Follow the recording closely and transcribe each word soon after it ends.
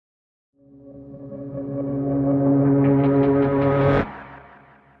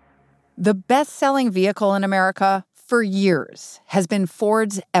The best-selling vehicle in America for years has been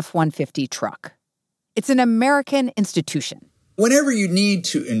Ford's F-150 truck. It's an American institution. Whenever you need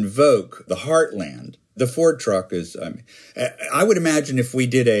to invoke the heartland, the Ford truck is, I would imagine if we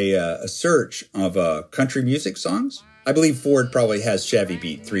did a search of country music songs, I believe Ford probably has Chevy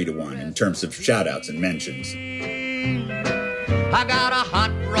beat 3-1 in terms of shout-outs and mentions. I got a hot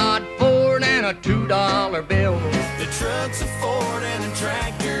rod Ford and a $2 bill. The truck's a Ford and the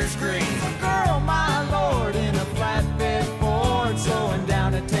tractor's green. Girl, my lord, in a flatbed Ford, slowing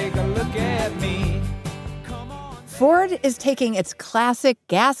down to take a look at me. Come on. Ford is taking its classic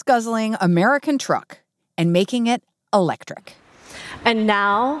gas-guzzling American truck and making it electric. And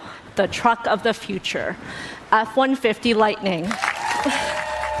now, the truck of the future, F-150 Lightning.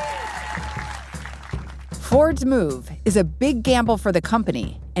 Ford's move is a big gamble for the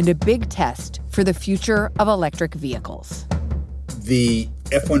company and a big test for the future of electric vehicles. The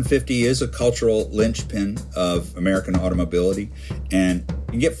F-150 is a cultural linchpin of American automobility, and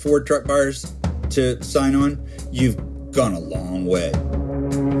you get Ford truck buyers to sign on, you've gone a long way.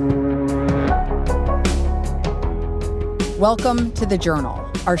 Welcome to The Journal,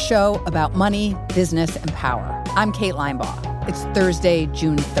 our show about money, business, and power. I'm Kate Linebaugh. It's Thursday,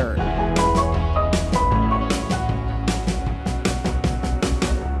 June 3rd.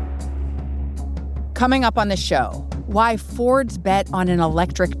 Coming up on the show, why Ford's bet on an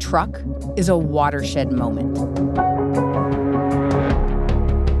electric truck is a watershed moment.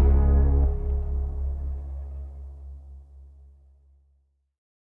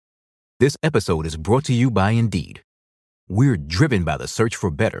 This episode is brought to you by Indeed. We're driven by the search for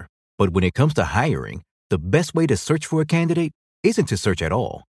better, but when it comes to hiring, the best way to search for a candidate isn't to search at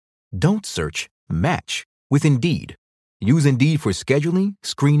all. Don't search, match with Indeed. Use Indeed for scheduling,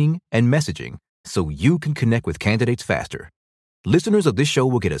 screening, and messaging so you can connect with candidates faster. Listeners of this show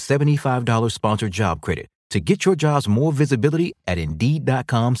will get a $75 sponsored job credit to get your jobs more visibility at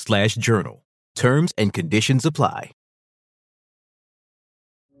Indeed.com/journal. Terms and conditions apply.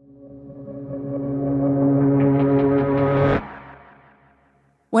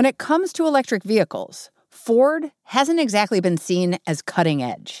 When it comes to electric vehicles, Ford hasn't exactly been seen as cutting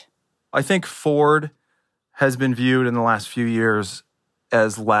edge. I think Ford has been viewed in the last few years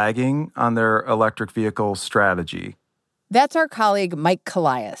as lagging on their electric vehicle strategy. That's our colleague Mike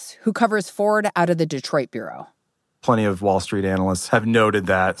Colias, who covers Ford out of the Detroit bureau. Plenty of Wall Street analysts have noted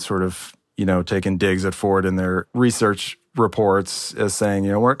that, sort of, taking digs at Ford in their research reports as saying,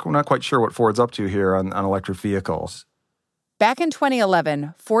 we're not quite sure what Ford's up to here on electric vehicles. Back in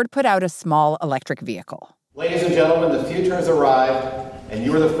 2011, Ford put out a small electric vehicle. Ladies and gentlemen, the future has arrived, and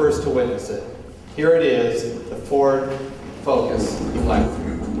you are the first to witness it. Here it is, the Ford Focus Electric.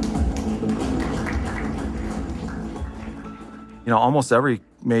 Almost every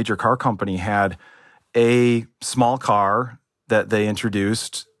major car company had a small car that they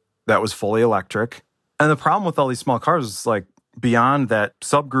introduced that was fully electric. And the problem with all these small cars is, beyond that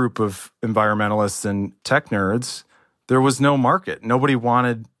subgroup of environmentalists and tech nerds, there was no market. Nobody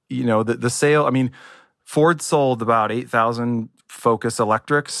wanted, the sale. Ford sold about 8,000 Focus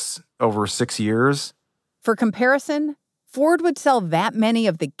Electrics over 6 years. For comparison, Ford would sell that many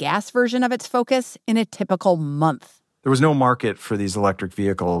of the gas version of its Focus in a typical month. There was no market for these electric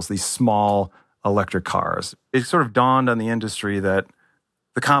vehicles, these small electric cars. It sort of dawned on the industry that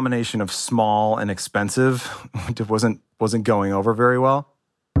the combination of small and expensive wasn't going over very well.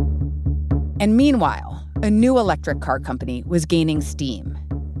 And meanwhile, a new electric car company was gaining steam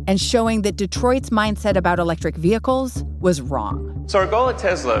and showing that Detroit's mindset about electric vehicles was wrong. So our goal at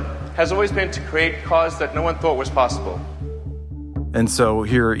Tesla has always been to create cars that no one thought was possible. And so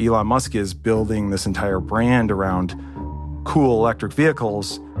here Elon Musk is building this entire brand around cool electric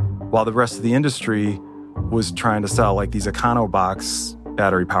vehicles while the rest of the industry was trying to sell these EconoBox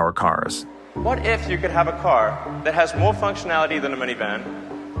battery-powered cars. What if you could have a car that has more functionality than a minivan,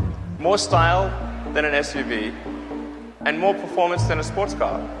 more style than an SUV, and more performance than a sports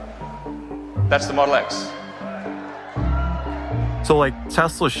car? That's the Model X. So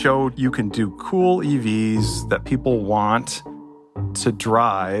Tesla showed you can do cool EVs that people want to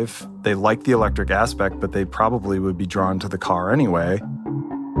drive. They like the electric aspect, but they probably would be drawn to the car anyway.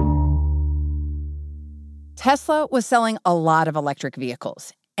 Tesla was selling a lot of electric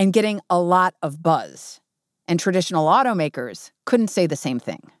vehicles and getting a lot of buzz. And traditional automakers couldn't say the same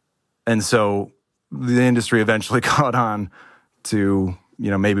thing. And so the industry eventually caught on to,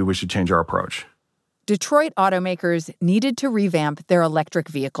 maybe we should change our approach. Detroit automakers needed to revamp their electric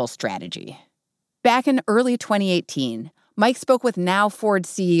vehicle strategy. Back in early 2018, Mike spoke with now Ford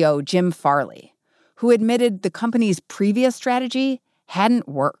CEO Jim Farley, who admitted the company's previous strategy hadn't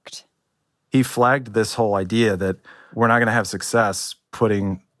worked. He flagged this whole idea that we're not going to have success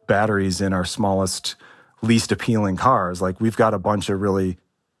putting batteries in our smallest, least appealing cars. Like, we've got a bunch of really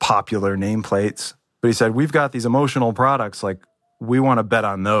popular nameplates, but he said, we've got these emotional products, like, we want to bet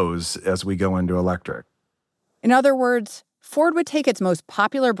on those as we go into electric. In other words, Ford would take its most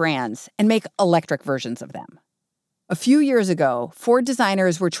popular brands and make electric versions of them. A few years ago, Ford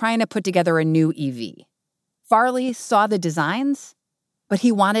designers were trying to put together a new EV. Farley saw the designs, but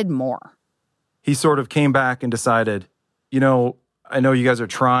he wanted more. He sort of came back and decided, I know you guys are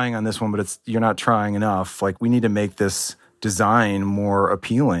trying on this one, but you're not trying enough. Like, we need to make this design more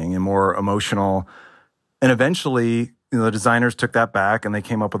appealing and more emotional. And eventually, the designers took that back and they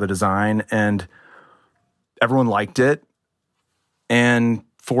came up with a design, and everyone liked it. And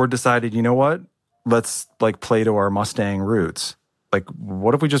Ford decided, you know what? Let's play to our Mustang roots. Like,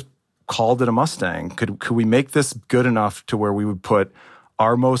 what if we just called it a Mustang? Could we make this good enough to where we would put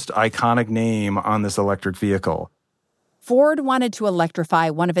our most iconic name on this electric vehicle? Ford wanted to electrify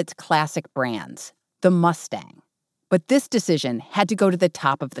one of its classic brands, the Mustang. But this decision had to go to the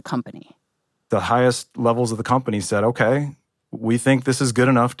top of the company. The highest levels of the company said, okay, we think this is good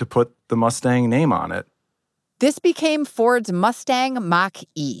enough to put the Mustang name on it. This became Ford's Mustang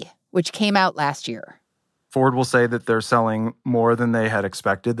Mach-E, which came out last year. Ford will say that they're selling more than they had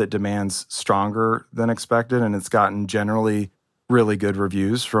expected, that demand's stronger than expected, and it's gotten generally really good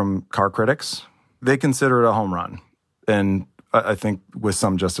reviews from car critics. They consider it a home run, and I think with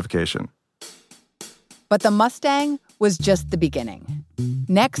some justification. But the Mustang was just the beginning.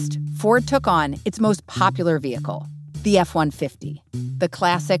 Next, Ford took on its most popular vehicle, the F-150, the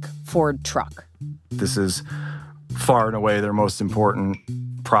classic Ford truck. This is far and away their most important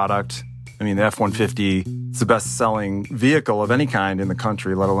product. I mean, the F-150 is the best-selling vehicle of any kind in the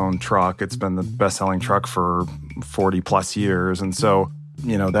country, let alone truck. It's been the best-selling truck for 40-plus years. And so,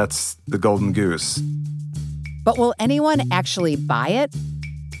 that's the golden goose. But will anyone actually buy it?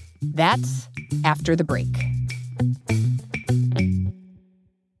 That's after the break.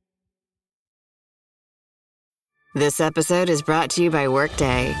 This episode is brought to you by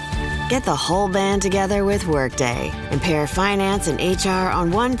Workday. Get the whole band together with Workday and pair finance and HR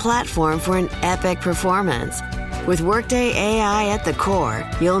on one platform for an epic performance. With Workday AI at the core,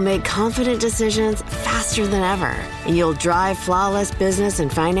 you'll make confident decisions faster than ever, and you'll drive flawless business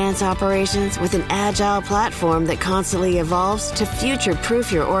and finance operations with an agile platform that constantly evolves to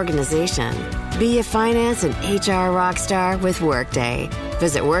future-proof your organization. Be a finance and HR rockstar with Workday.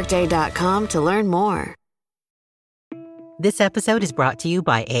 Visit Workday.com to learn more. This episode is brought to you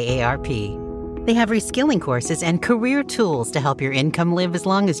by AARP. They have reskilling courses and career tools to help your income live as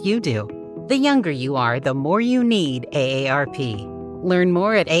long as you do. The younger you are, the more you need AARP. Learn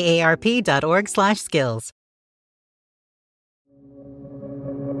more at aarp.org/skills.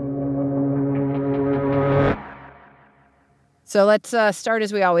 So let's start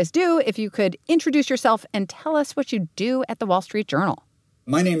as we always do. If you could introduce yourself and tell us what you do at the Wall Street Journal.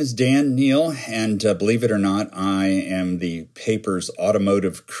 My name is Dan Neal, and believe it or not, I am the paper's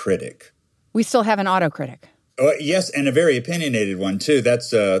automotive critic. We still have an auto critic. Oh, yes, and a very opinionated one, too. That's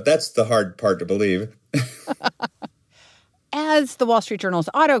the hard part to believe. As the Wall Street Journal's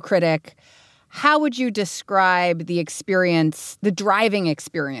auto critic, how would you describe the experience, the driving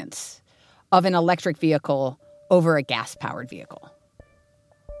experience of an electric vehicle over a gas-powered vehicle?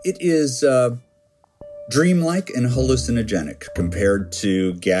 It is dreamlike and hallucinogenic compared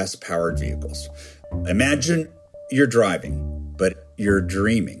to gas-powered vehicles. Imagine you're driving, but you're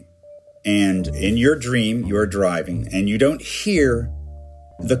dreaming. And in your dream, you're driving, and you don't hear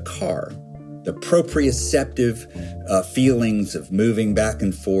the car, the proprioceptive feelings of moving back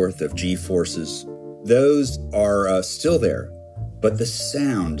and forth, of G-forces. Those are still there, but the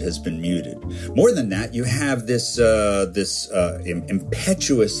sound has been muted. More than that, you have this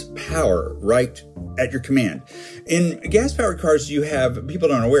impetuous power right at your command. In gas-powered cars, you have, people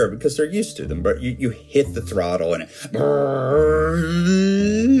don't aware because they're used to them, but you hit the throttle and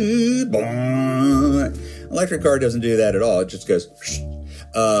electric car doesn't do that at all. It just goes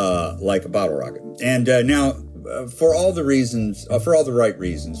like a bottle rocket. And now, for all the reasons, for all the right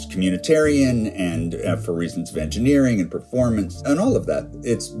reasons, communitarian and for reasons of engineering and performance and all of that,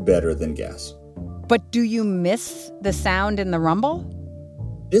 it's better than gas. But do you miss the sound in the rumble?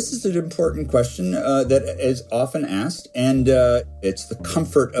 This is an important question that is often asked, and it's the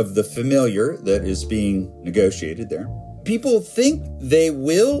comfort of the familiar that is being negotiated there. People think they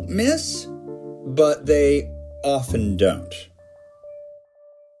will miss, but they often don't.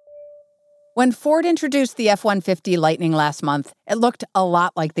 When Ford introduced the F-150 Lightning last month, it looked a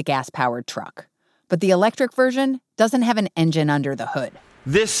lot like the gas-powered truck. But the electric version doesn't have an engine under the hood.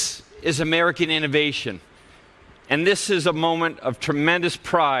 This is American innovation. And this is a moment of tremendous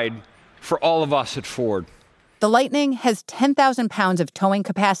pride for all of us at Ford. The Lightning has 10,000 pounds of towing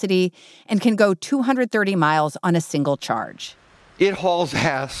capacity and can go 230 miles on a single charge. It hauls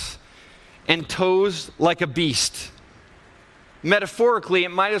ass and tows like a beast. Metaphorically, it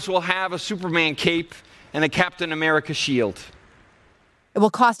might as well have a Superman cape and a Captain America shield. It will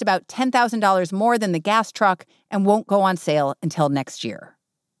cost about $10,000 more than the gas truck and won't go on sale until next year.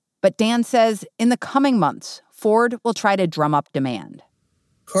 But Dan says in the coming months, Ford will try to drum up demand.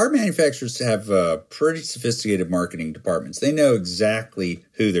 Car manufacturers have pretty sophisticated marketing departments. They know exactly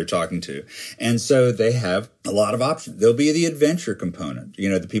who they're talking to. And so they have a lot of options. There'll be the adventure component. You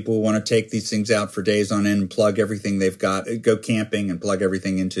know, the people who want to take these things out for days on end and plug everything they've got, go camping and plug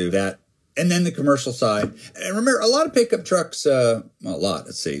everything into that. And then the commercial side. And remember, a lot of pickup trucks, I'll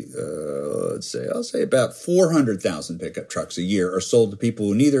say about 400,000 pickup trucks a year are sold to people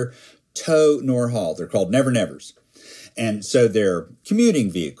who neither tow nor haul. They're called never-nevers. And so they're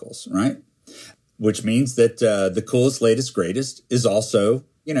commuting vehicles, right? Which means that the coolest, latest, greatest is also,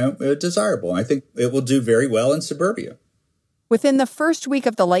 desirable. I think it will do very well in suburbia. Within the first week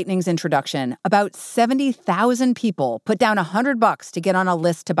of the Lightning's introduction, about 70,000 people put down $100 to get on a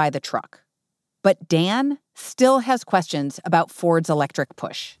list to buy the truck. But Dan still has questions about Ford's electric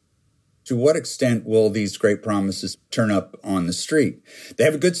push. To what extent will these great promises turn up on the street? They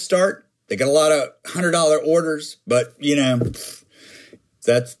have a good start. They got a lot of $100 orders, but,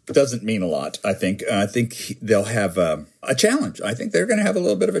 that doesn't mean a lot, I think. I think they'll have a challenge. I think they're going to have a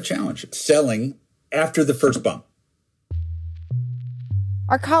little bit of a challenge selling after the first bump.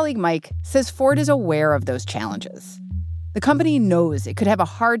 Our colleague Mike says Ford is aware of those challenges. The company knows it could have a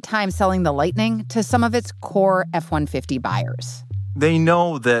hard time selling the Lightning to some of its core F-150 buyers. They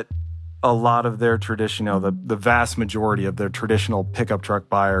know that a lot of their traditional, the vast majority of their traditional pickup truck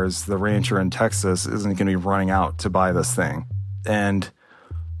buyers, the rancher in Texas, isn't going to be running out to buy this thing. And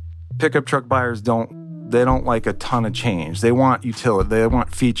pickup truck buyers don't like a ton of change. They want utility. They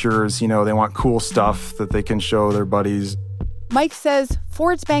want features, they want cool stuff that they can show their buddies. Mike says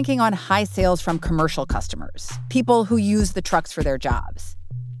Ford's banking on high sales from commercial customers, people who use the trucks for their jobs.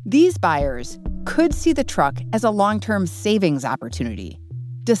 These buyers could see the truck as a long-term savings opportunity,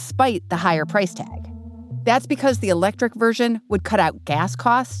 despite the higher price tag. That's because the electric version would cut out gas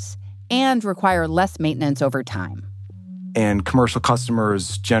costs and require less maintenance over time. And commercial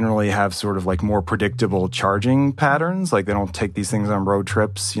customers generally have sort of like more predictable charging patterns. Like they don't take these things on road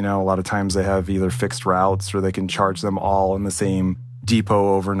trips. A lot of times they have either fixed routes or they can charge them all in the same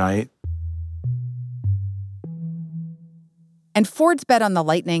depot overnight. And Ford's bet on the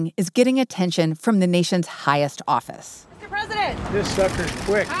Lightning is getting attention from the nation's highest office. Mr. President! This sucker's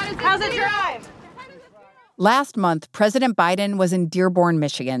quick. How's it drive? Last month, President Biden was in Dearborn,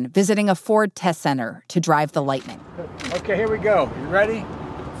 Michigan, visiting a Ford test center to drive the Lightning. Okay, here we go. You ready?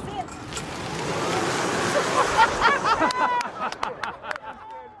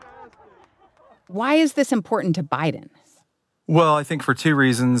 Why is this important to Biden? Well, I think for two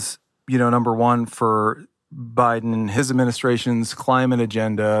reasons. Number one, for Biden and his administration's climate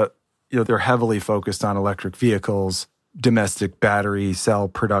agenda, they're heavily focused on electric vehicles, domestic battery cell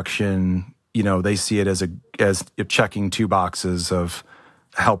production. They see it as checking two boxes of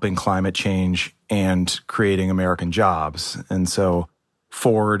helping climate change and creating American jobs. And so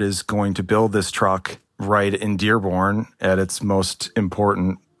Ford is going to build this truck right in Dearborn at its most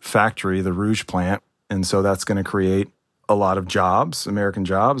important factory, the Rouge plant. And so that's going to create a lot of jobs, American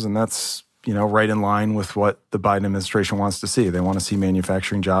jobs. And that's, right in line with what the Biden administration wants to see. They want to see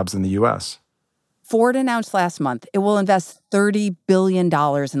manufacturing jobs in the U.S. Ford announced last month it will invest $30 billion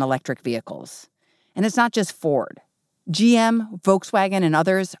in electric vehicles. And it's not just Ford. GM, Volkswagen, and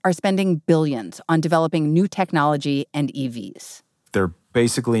others are spending billions on developing new technology and EVs. They're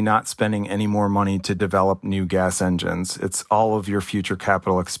basically not spending any more money to develop new gas engines. It's all of your future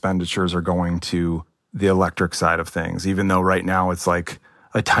capital expenditures are going to the electric side of things, even though right now it's like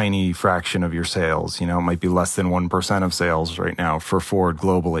a tiny fraction of your sales. It might be less than 1% of sales right now for Ford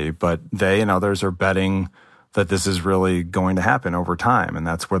globally, but they and others are betting that this is really going to happen over time, and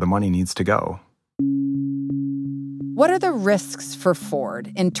that's where the money needs to go. What are the risks for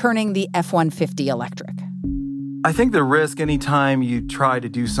Ford in turning the F-150 electric? I think the risk anytime you try to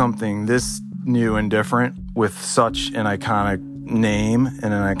do something this new and different with such an iconic name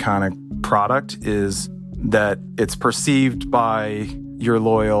and an iconic product is that it's perceived by your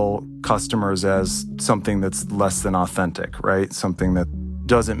loyal customers as something that's less than authentic, right? Something that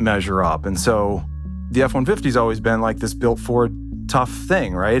doesn't measure up. And so the F-150 has always been like this built Ford tough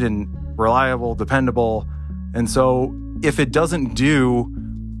thing, right? And reliable, dependable. And so if it doesn't do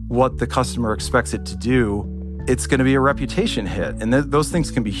what the customer expects it to do, it's going to be a reputation hit. And those things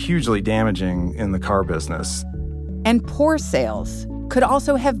can be hugely damaging in the car business. And poor sales could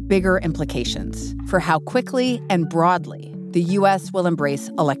also have bigger implications for how quickly and broadly the U.S. will embrace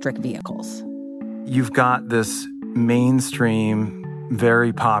electric vehicles. You've got this mainstream,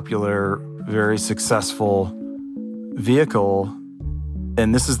 very popular, very successful vehicle,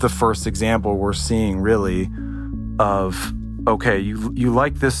 and this is the first example we're seeing really of, okay, you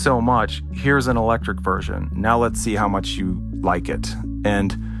like this so much, here's an electric version. Now let's see how much you like it.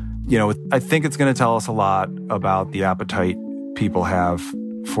 And, I think it's going to tell us a lot about the appetite people have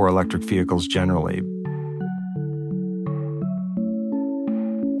for electric vehicles generally.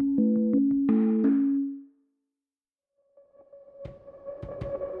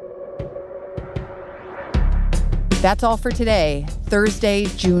 That's all for today, Thursday,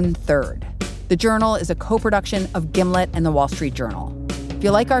 June 3rd. The Journal is a co-production of Gimlet and The Wall Street Journal. If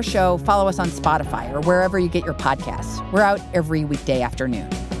you like our show, follow us on Spotify or wherever you get your podcasts. We're out every weekday afternoon.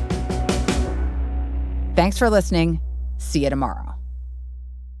 Thanks for listening. See you tomorrow.